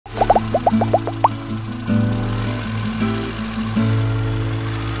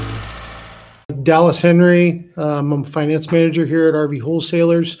Dallas Henry. I'm a finance manager here at RV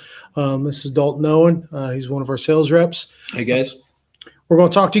Wholesalers. This is Dalton Owen. He's one of our sales reps. Hey, guys. We're going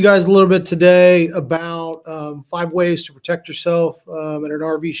to talk to you guys a little bit today about 5 ways to protect yourself at an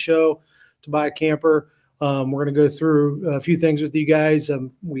RV show to buy a camper. We're going to go through a few things with you guys.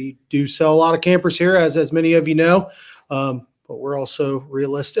 We do sell a lot of campers here, as many of you know, but we're also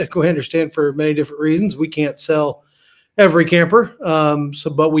realistic. We understand for many different reasons we can't sell every camper.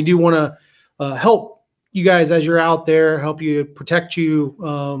 But we do want to help you guys as you're out there, help you protect you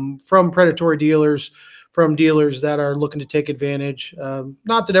from predatory dealers, from dealers that are looking to take advantage.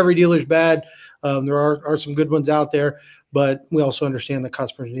 Not that every dealer is bad. There are some good ones out there, but we also understand that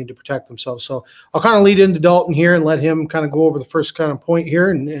customers need to protect themselves. So I'll kind of lead into Dalton here and let him kind of go over the first kind of point here,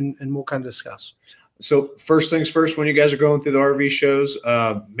 and we'll kind of discuss. So first things first, when you guys are going through the RV shows,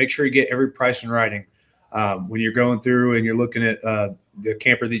 make sure you get every price in writing. When you're going through and you're looking at the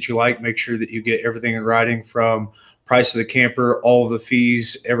camper that you like, make sure that you get everything in writing, from price of the camper, all of the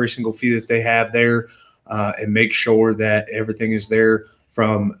fees, every single fee that they have there, and make sure that everything is there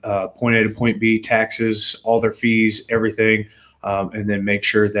from point A to point B, taxes, all their fees, everything. And then make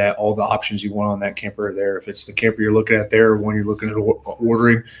sure that all the options you want on that camper are there. If it's the camper you're looking at there, or one you're looking at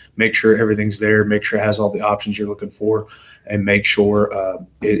ordering, make sure everything's there, make sure it has all the options you're looking for, and make sure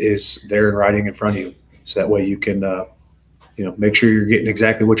it is there in writing in front of you. So that way you can, make sure you're getting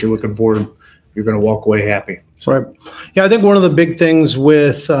exactly what you're looking for, and you're going to walk away happy. Right. Yeah, I think one of the big things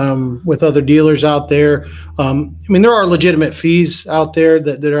with other dealers out there, there are legitimate fees out there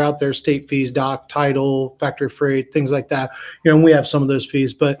that are out there, state fees, dock, title, factory freight, things like that. And we have some of those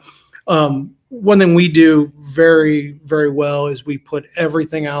fees. But one thing we do very, very well is we put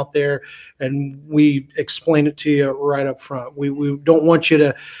everything out there and we explain it to you right up front. We don't want you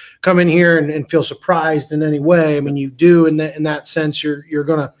to come in here and feel surprised in any way. I mean, you do in that sense. You're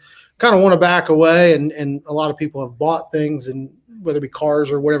going to kind of want to back away, and a lot of people have bought things, and whether it be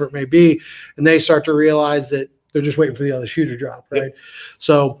cars or whatever it may be, and they start to realize that they're just waiting for the other shoe to drop, right? Yep.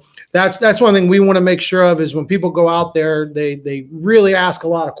 So that's one thing we want to make sure of, is when people go out there, they really ask a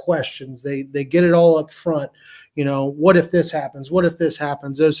lot of questions. They get it all up front. What if this happens? What if this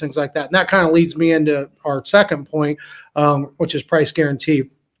happens? Those things like that. And that kind of leads me into our second point, which is price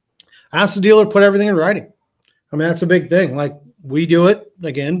guarantee. Ask the dealer to put everything in writing. I mean, that's a big thing. Like, we do it.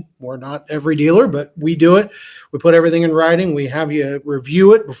 Again, we're not every dealer, but we do it. We put everything in writing. We have you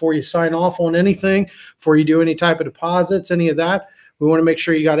review it before you sign off on anything, before you do any type of deposits, any of that. We want to make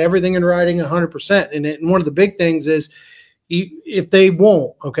sure you got everything in writing 100%. And one of the big things is, if they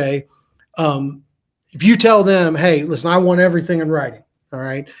won't, okay, if you tell them, hey, listen, I want everything in writing, all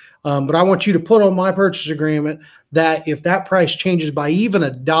right, but I want you to put on my purchase agreement that if that price changes by even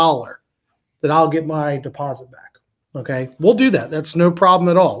 $1, that I'll get my deposit back. Okay, we'll do that. That's no problem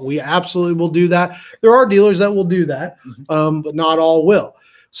at all. We absolutely will do that. There are dealers that will do that, but not all will.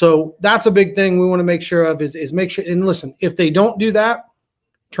 So that's a big thing we want to make sure of, is make sure. And listen, if they don't do that,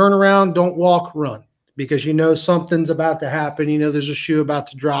 turn around, don't walk, run, because something's about to happen. There's a shoe about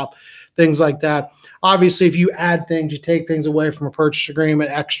to drop, things like that. Obviously, if you add things, you take things away from a purchase agreement,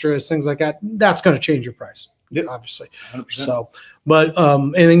 extras, things like that, that's going to change your price. Yeah, obviously. 100%. So, but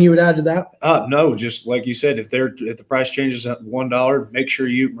anything you would add to that? No, just like you said, if the price changes at $1, make sure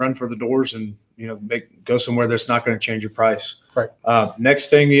you run for the doors and go somewhere that's not going to change your price. Right. Next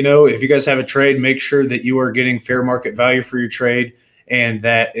thing, if you guys have a trade, make sure that you are getting fair market value for your trade, and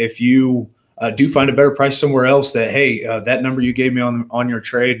that if you do find a better price somewhere else, that hey, that number you gave me on your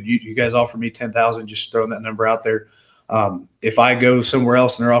trade, you guys offer me 10,000, just throwing that number out there. If I go somewhere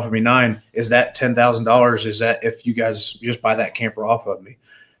else and they're offering me 9, is that $10,000? Is that if you guys just buy that camper off of me?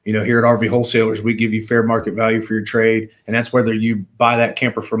 Here at RV Wholesalers, we give you fair market value for your trade, and that's whether you buy that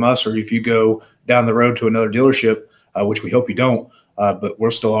camper from us or if you go down the road to another dealership, which we hope you don't, but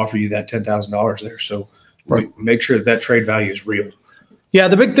we'll still offer you that $10,000 there. So make sure that trade value is real. Yeah,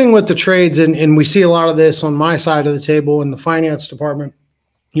 the big thing with the trades, and we see a lot of this on my side of the table in the finance department,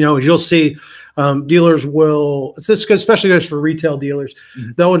 as you'll see, dealers will, this especially goes for retail dealers,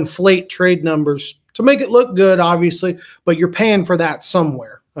 they'll inflate trade numbers to make it look good, obviously, but you're paying for that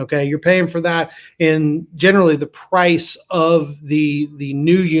somewhere, okay? You're paying for that in generally the price of the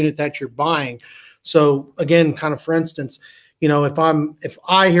new unit that you're buying. So again, kind of for instance, if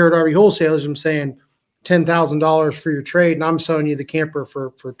I here at RV Wholesalers am saying $10,000 for your trade and I'm selling you the camper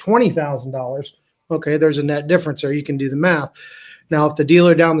for $20,000, okay, there's a net difference there. You can do the math. Now, if the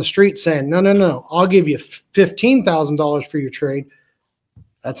dealer down the street saying, no, I'll give you $15,000 for your trade,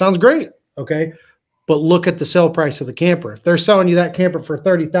 that sounds great, okay? But look at the sale price of the camper. If they're selling you that camper for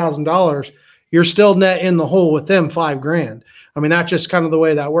 $30,000, you're still net in the hole with them $5,000. I mean, that's just kind of the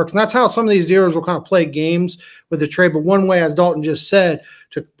way that works. And that's how some of these dealers will kind of play games with the trade. But one way, as Dalton just said,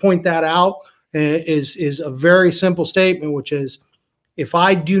 to point that out is a very simple statement, which is, if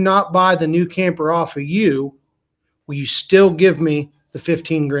I do not buy the new camper off of you, will you still give me the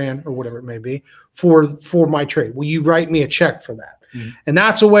 $15,000 or whatever it may be for my trade? Will you write me a check for that? Mm-hmm. And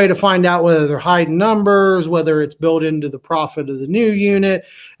that's a way to find out whether they're hiding numbers, whether it's built into the profit of the new unit.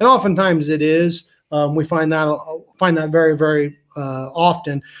 And oftentimes it is. We find that very, very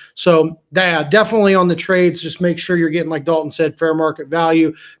often. So yeah, definitely on the trades, just make sure you're getting, like Dalton said, fair market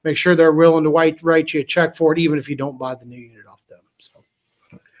value. Make sure they're willing to write you a check for it, even if you don't buy the new unit off them.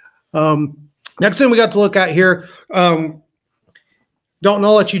 So next thing we got to look at here, Dalton,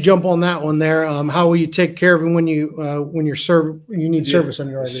 I'll let you jump on that one there. How will you take care of them when you need service on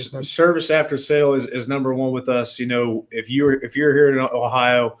your RV? Service after sale is number one with us. You know, if you're here in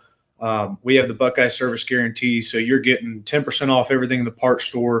Ohio, we have the Buckeye Service Guarantee, so you're getting 10% off everything in the parts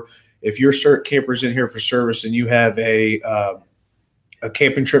store. If your camper's in here for service and you have a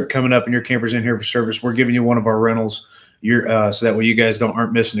camping trip coming up and your camper's in here for service, we're giving you one of our rentals. So that way you guys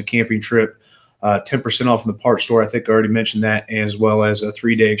aren't missing a camping trip. 10% off in the parts store. I think I already mentioned that, as well as a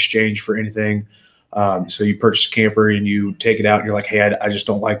 3-day exchange for anything. So you purchase a camper and you take it out and you're like, hey, I just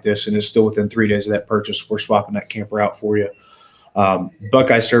don't like this. And it's still within 3 days of that purchase, we're swapping that camper out for you.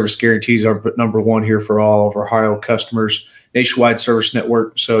 Buckeye Service Guarantees are number one here for all of our Ohio customers. Nationwide service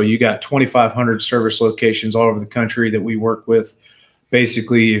network. So you got 2,500 service locations all over the country that we work with.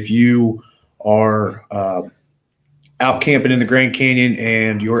 Basically, if you are out camping in the Grand Canyon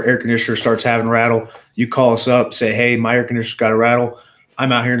and your air conditioner starts having a rattle, you call us up, say, hey, my air conditioner's got a rattle.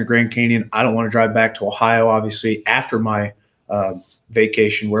 I'm out here in the Grand Canyon. I don't want to drive back to Ohio, obviously, after my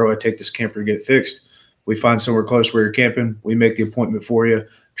vacation. Where do I take this camper to get it fixed? We find somewhere close where you're camping. We make the appointment for you,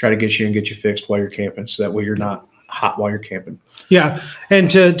 try to get you and get you fixed while you're camping, so that way you're not hot while you're camping. Yeah, and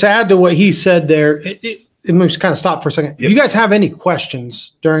to add to what he said there, it me just kind of stop for a second. Yep. If you guys have any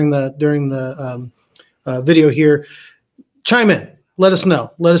questions during the video here, chime in. Let us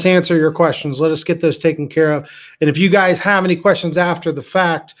know. Let us answer your questions. Let us get those taken care of. And if you guys have any questions after the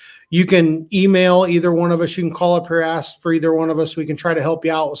fact, you can email either one of us. You can call up here, ask for either one of us. We can try to help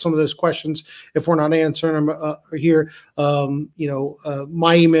you out with some of those questions if we're not answering them here.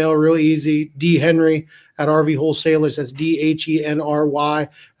 My email, really easy, dhenry at RV Wholesalers. That's DHENRY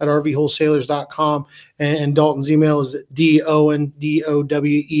at RVWholesalers.com. And Dalton's email is DOWEN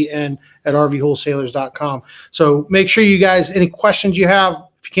at RVWholesalers.com. So make sure you guys, any questions you have,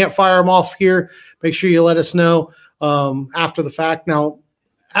 if you can't fire them off here, make sure you let us know after the fact. Now,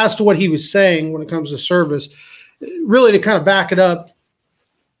 as to what he was saying when it comes to service, really to kind of back it up,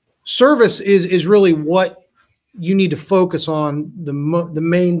 service is really what you need to focus on, the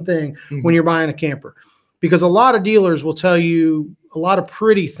main thing when you're buying a camper. Because a lot of dealers will tell you a lot of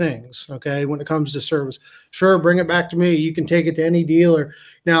pretty things, okay, when it comes to service. Sure, bring it back to me. You can take it to any dealer.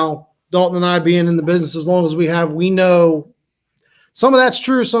 Now, Dalton and I being in the business as long as we have, we know some of that's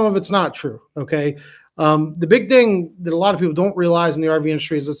true, some of it's not true, okay? The big thing that a lot of people don't realize in the RV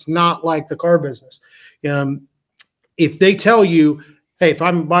industry is it's not like the car business. If they tell you, hey, if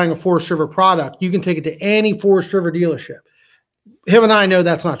I'm buying a Forest River product, you can take it to any Forest River dealership. Him and I know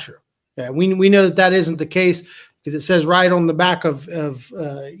that's not true. Yeah, we know that isn't the case, because it says right on the back of their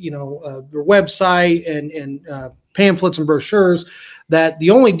website and pamphlets and brochures that the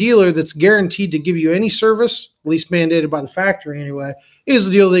only dealer that's guaranteed to give you any service, at least mandated by the factory anyway, is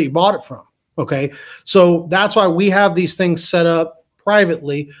the dealer that you bought it from. Okay, so that's why we have these things set up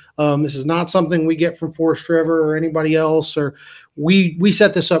privately. This is not something we get from Forest River or anybody else, or we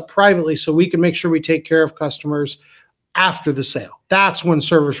set this up privately so we can make sure we take care of customers after the sale. That's when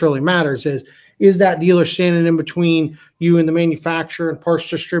service really matters. Is that dealer standing in between you and the manufacturer and parts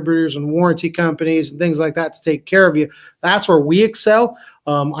distributors and warranty companies and things like that to take care of you? That's where we excel.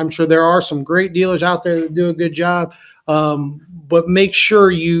 I'm sure there are some great dealers out there that do a good job. But make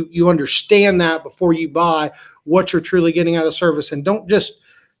sure you understand that before you buy what you're truly getting out of service. And don't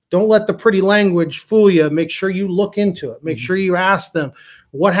let the pretty language fool you. Make sure you look into it. Make sure you ask them,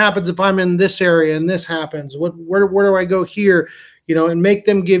 what happens if I'm in this area and this happens? Where do I go here? And make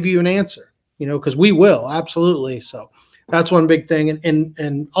them give you an answer, because we will, absolutely. So that's one big thing.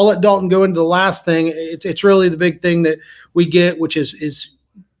 And I'll let Dalton go into the last thing. It's really the big thing that we get, which is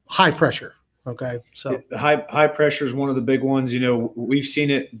high pressure. Okay, so high pressure is one of the big ones. We've seen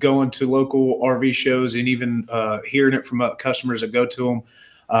it going to local RV shows and even hearing it from customers that go to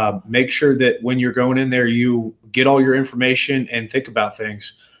them. Make sure that when you're going in there, you get all your information and think about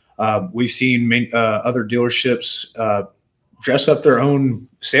things. We've seen other dealerships dress up their own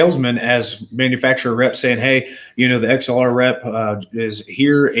salesman as manufacturer rep saying, hey, you know, the XLR rep is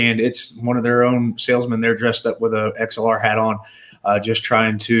here, and it's one of their own salesmen. They're dressed up with a XLR hat on, just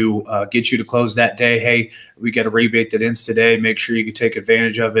trying to get you to close that day. Hey, we got a rebate that ends today. Make sure you can take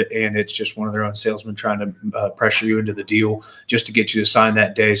advantage of it. And it's just one of their own salesmen trying to pressure you into the deal just to get you to sign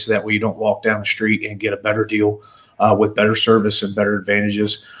that day, so that way you don't walk down the street and get a better deal with better service and better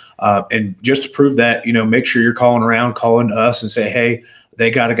advantages. And just to prove that, you know, make sure you're calling to us and say, hey, they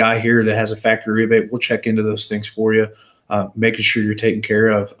got a guy here that has a factory rebate. We'll check into those things for you, making sure you're taken care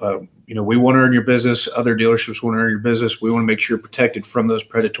of. You know, we want to earn your business. Other dealerships want to earn your business. We want to make sure you're protected from those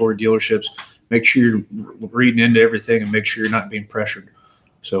predatory dealerships. Make sure you're reading into everything and make sure you're not being pressured.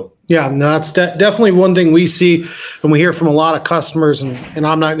 So, yeah, no, that's definitely one thing we see and we hear from a lot of customers, and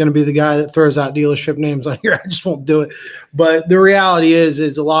I'm not going to be the guy that throws out dealership names on here. I just won't do it. But the reality is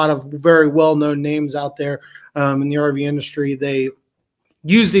a lot of very well-known names out there in the RV industry. They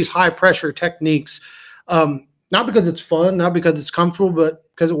use these high-pressure techniques, not because it's fun, not because it's comfortable, but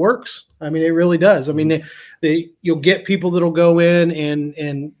because it works. I mean, it really does. I mean, you'll get people that'll go in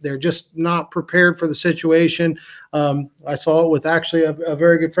and they're just not prepared for the situation. I saw it with actually a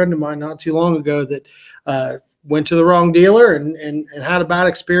very good friend of mine not too long ago that went to the wrong dealer and had a bad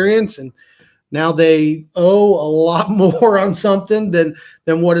experience, and now they owe a lot more on something than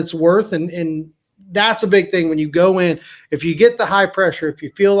what it's worth. And that's a big thing when you go in. If you get the high pressure, if you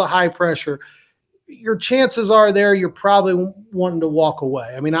feel the high pressure, your chances are there you're probably wanting to walk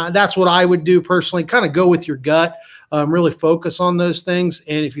away. I mean, that's what I would do personally. Kind of go with your gut, really focus on those things.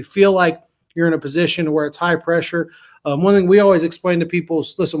 And if you feel like you're in a position where it's high pressure, one thing we always explain to people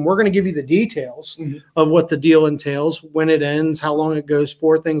is, listen, we're going to give you the details of what the deal entails, when it ends, how long it goes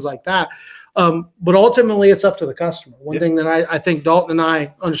for, things like that. But ultimately, it's up to the customer. One thing that I think Dalton and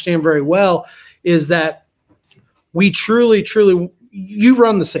I understand very well is that we truly, you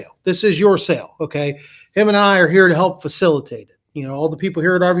run the sale. This is your sale, okay? Him and I are here to help facilitate it. You know, all the people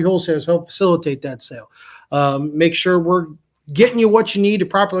here at RV Wholesalers help facilitate that sale. Make sure we're getting you what you need to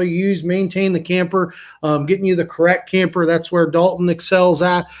properly use, maintain the camper, getting you the correct camper. That's where Dalton excels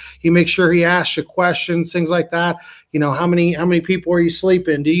at. He makes sure he asks you questions, things like that. You know, how many people are you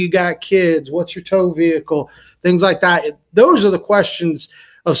sleeping? Do you got kids? What's your tow vehicle? Things like that. Those are the questions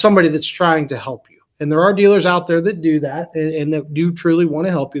of somebody that's trying to help you. And there are dealers out there that do that and that do truly want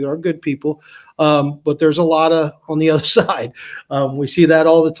to help you. There are good people, but there's a lot of on the other side. We see that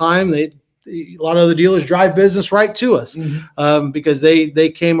all the time. A lot of other dealers drive business right to us because they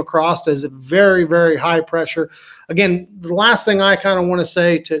came across as a very, very high pressure. Again, the last thing I kind of want to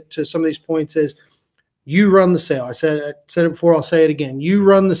say to some of these points is you run the sale. I said it before. I'll say it again. You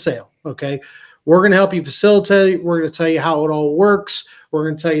run the sale. Okay. We're going to help you facilitate it. We're going to tell you how it all works. We're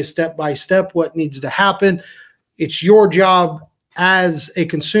going to tell you step by step what needs to happen. It's your job as a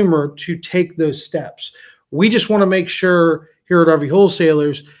consumer to take those steps. We just want to make sure here at RV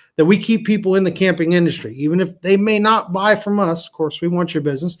Wholesalers that we keep people in the camping industry, even if they may not buy from us. Of course, we want your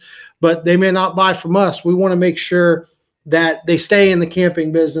business, but they may not buy from us. We want to make sure that they stay in the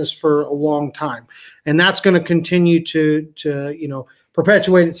camping business for a long time. And that's going to continue to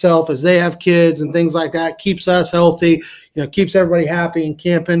perpetuate itself as they have kids and things like that. Keeps us healthy, keeps everybody happy and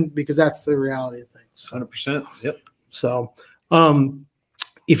camping, because that's the reality of things. 100%. Yep. So,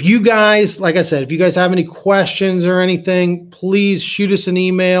 if you guys, like I said, if you guys have any questions or anything, please shoot us an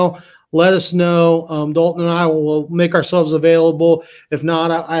email. Let us know. Dalton and I will make ourselves available. If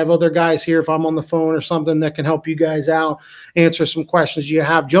not, I have other guys here, if I'm on the phone or something, that can help you guys out, answer some questions you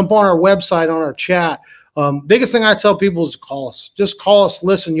have. Jump on our website, on our chat. Biggest thing I tell people is call us. Just call us.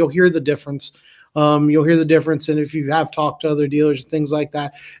 Listen, you'll hear the difference. You'll hear the difference. And if you have talked to other dealers and things like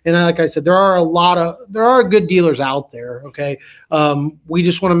that, and like I said, there are good dealers out there. Okay. We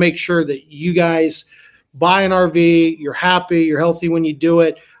just want to make sure that you guys buy an RV, you're happy, you're healthy when you do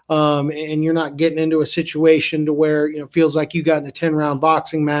it. And you're not getting into a situation to where, it feels like you got in a 10-round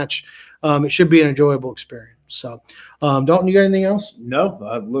boxing match. It should be an enjoyable experience. So, Dalton, you got anything else? No,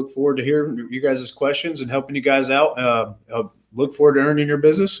 I look forward to hearing you guys' questions and helping you guys out. I look forward to earning your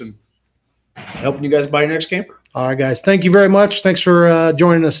business and helping you guys buy your next camper. All right, guys. Thank you very much. Thanks for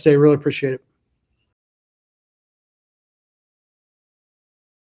joining us today. Really appreciate it.